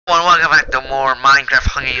welcome back to more Minecraft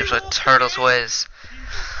Hunger Games with Turtles Wiz.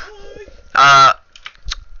 Yeah.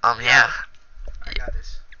 I got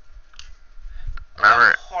this.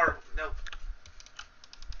 Remember? Horrible. Nope.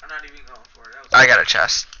 I'm not even going for it. I got a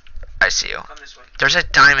chest. I see you. Come this way. There's a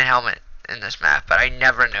diamond helmet in this map, but I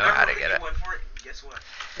never know how to get it. Went for it, and guess what?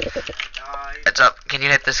 I died. It's up. Can you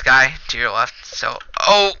hit this guy to your left? So,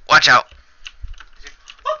 oh, watch out.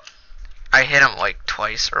 I hit him like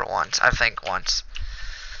twice or once. I think once.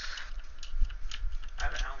 I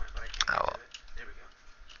have a helmet, but I can't get it. There we go.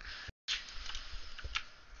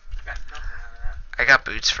 I got nothing out of that. I got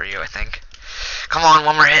boots for you, I think. Come on,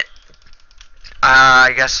 one more hit.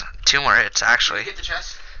 I guess 2 more hits, actually. Did you get the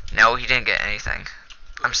chest? No, he didn't get anything.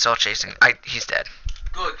 Good. I'm still chasing. He's dead.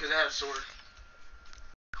 Good, because I have a sword.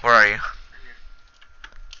 Where are you? Right here.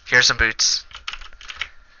 Here's some boots.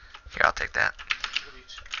 Here, I'll take that. No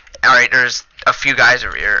boots. Alright, there's a few guys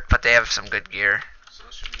over here, but they have some good gear. So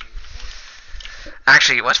it should be more.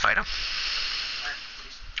 Actually, let's fight them.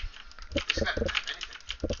 Alright, this guy doesn't have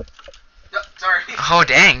anything. No, sorry. Oh,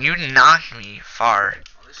 dang, you knocked me far.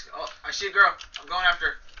 Oh, I see a girl. I'm going after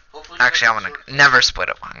her. Hopefully Actually, I'm gonna never split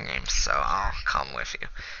up on games, so I'll come with you.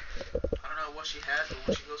 I don't know what she has, but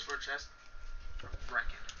when she goes for a chest, I'm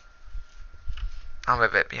wrecking. I'm a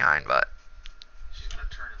bit behind, but... She's gonna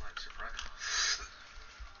turn and like surprise.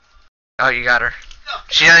 Oh, you got her. No.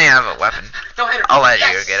 She doesn't even have a weapon. Don't hit her. I'll let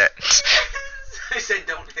Yes. you get it. I said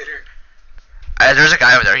don't hit her. There's a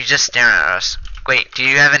guy over there. He's just staring at us. Wait, do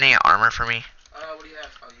you have any armor for me? What do you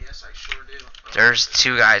have? Oh, yes, I sure do. There's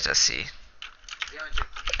 2 guys I see. Behind you.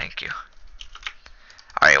 Thank you.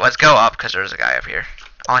 Alright, let's go up because there's a guy up here.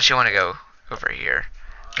 Unless you want to go over here.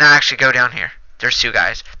 No, actually go down here. There's 2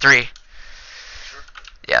 guys. 3. Sure.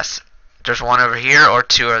 Yes. There's 1 over here or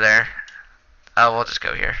 2 over there. We'll just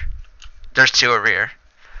go here. There's 2 over here.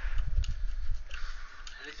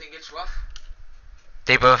 Anything gets rough?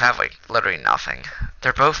 They both have like literally nothing.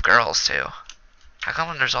 They're both girls too. How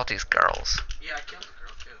come there's all these girls? Yeah, I killed the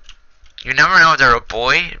girl too. You never know if they're a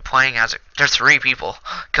boy playing as a... There's 3 people.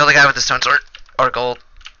 Kill the guy with the stone sword or gold.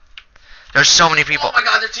 There's so many people. Oh my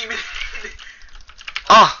god, they're teaming.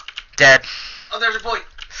 Oh, dead. Oh, there's a boy.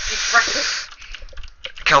 He's wrecking.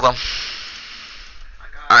 Killed him.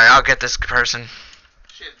 Alright, I'll get this person.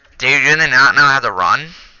 Shit. Dude, do they not know how to run?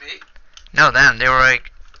 Me? No, them. They were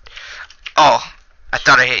like... Oh, I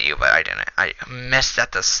thought I hit you, but I didn't. I missed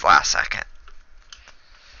at this last second.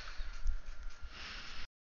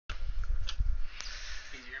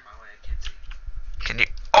 You're in my way, I can't see. Can you...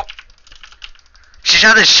 Oh! She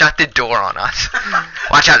tried to shut the door on us.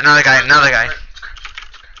 Watch out, another guy, another guy.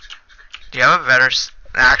 Do you have a better...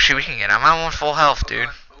 Actually, we can get him. I'm on full health, dude.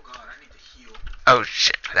 Oh god, I need to heal. Oh,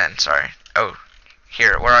 shit, then, sorry. Oh,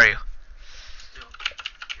 here, where are you? Still,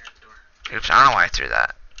 here at the door. Oops, I don't know why I threw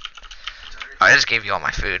that. I just gave you all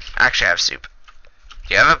my food. Actually, I have soup.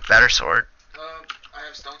 Do you have a better sword? I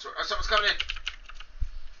have stone sword. Oh, someone's coming in.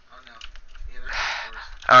 Oh no. Yeah, they're coming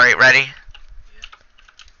for us. Alright, ready? Yeah.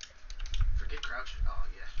 Forget crouch. Oh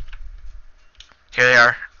yeah. Here they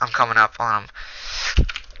are. I'm coming up on them.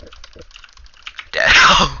 Dead.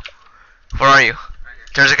 Where are you? Right here.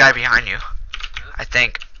 There's a guy behind you. Really? I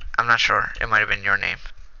think. I'm not sure. It might have been your name.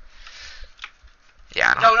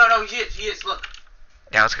 Yeah, I No, don't. no, no, he is, look.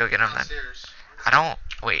 Yeah, let's go get him then. Downstairs. I don't.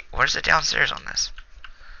 Wait, where's the downstairs on this?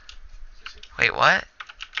 Wait, what?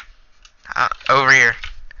 Over here.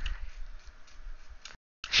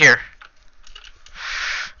 Here.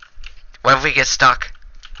 What if we get stuck?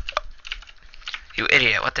 You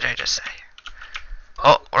idiot, what did I just say?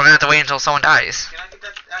 Oh, we're gonna have to wait until someone dies. Can I get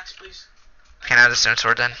that axe, please? Can I have the stone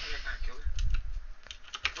sword then? I think I kinda killed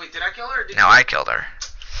her. Wait, did I kill her or did No, I killed her.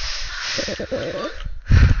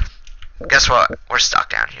 Guess what? We're stuck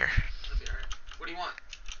down here. It'll be alright. What do you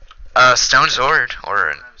want? Stone sword or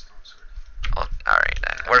I an... have a stone sword. Oh, alright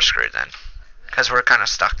then. We're screwed then. Because we're kind of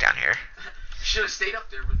stuck down here. You should have stayed up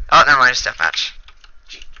there with... Oh, never mind, it's deathmatch.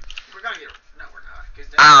 Gee, we're gonna get... No, we're not. 'Cause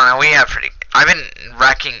then... I don't know, we have pretty... I've been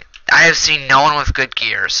wrecking... I have seen no one with good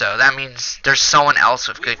gear, so that means there's someone else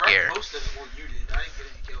with good gear. Most of it, well, you did. I didn't get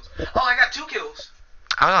any kills. Oh, I got 2 kills.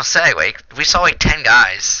 I was gonna say, like, we saw like 10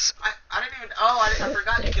 guys. I didn't even... Oh, I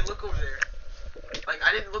forgot you can look over there. Like,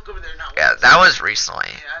 I didn't look over there not Yeah, once. that was recently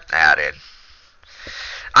Yeah, added.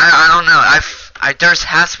 I don't know. There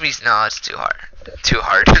has to be... No, it's too hard. Too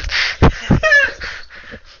hard.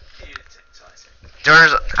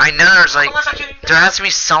 I know there's like... There has to be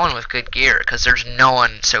someone with good gear, because there's no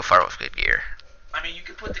one so far with good gear. I mean, you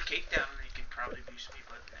could put the cake down and you could probably boost me,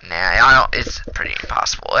 but... Nah, I don't... It's pretty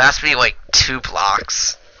impossible. It has to be like 2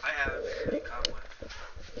 blocks. I have a cobweb.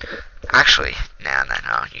 Actually, no,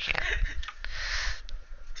 you can't.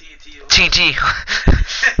 TNT. it to you.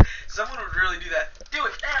 TNT. Someone would really do that. Do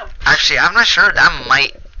it now. Actually, I'm not sure. That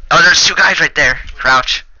might. Oh, there's two guys right there.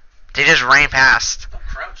 Crouch. They just ran past. Don't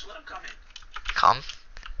crouch. Let them come in. Come.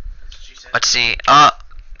 That's what she said. Let's see.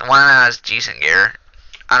 The one has decent gear.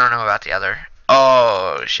 I don't know about the other.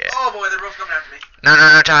 Oh shit. Oh boy, they're both coming after me.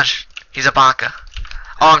 No, Josh. He's a baka.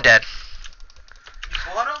 Oh, I'm dead. You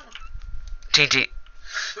fought him? TNT.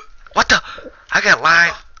 What the? I got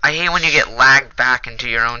lagged. I hate when you get lagged back into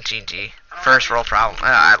your own TNT. First world problem.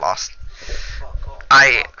 I lost.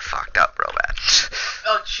 I fucked up real bad.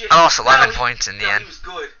 Oh shit. I lost 11 points in the end. He was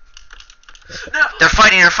good. No. They're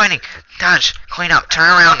fighting. Dodge. Clean up. Turn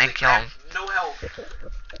around and kill him. No health.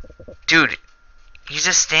 Dude, he's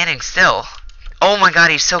just standing still. Oh my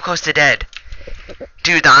god, he's so close to dead.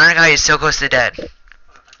 Dude, the iron guy is so close to dead. Hold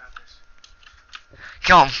up, I got this.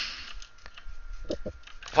 Kill him.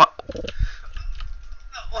 What?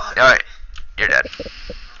 Alright, you're dead.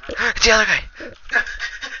 It's the other guy.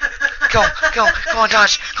 Kill him. Come on,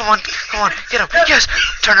 Dodge. Come on. Get him. Yes.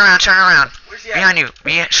 Turn around. Where's he at? Behind you.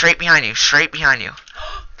 Straight behind you.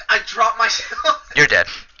 I dropped myself. You're dead.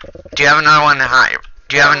 Do you have another one in hot?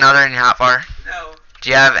 Do you have another in your hot bar? No. Do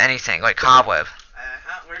you have anything like cobweb?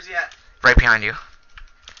 Where's he at? Right behind you.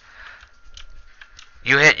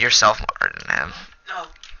 You hit yourself more than him.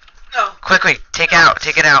 No. Quickly, take it out.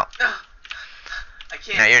 No. I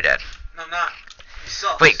can't. No, you're dead. No, I'm not. You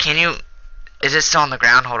suck. Wait, can you? Is it still on the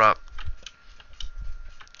ground? Hold up.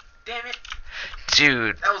 Damn it.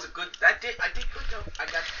 Dude. That was a good. I did good though. I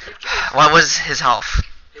got 3 kills. What was his health?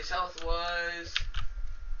 His health was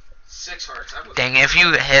 6 hearts. Dang, if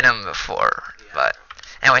you hit him before. Yeah, But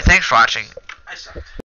anyway, thanks for watching. I sucked.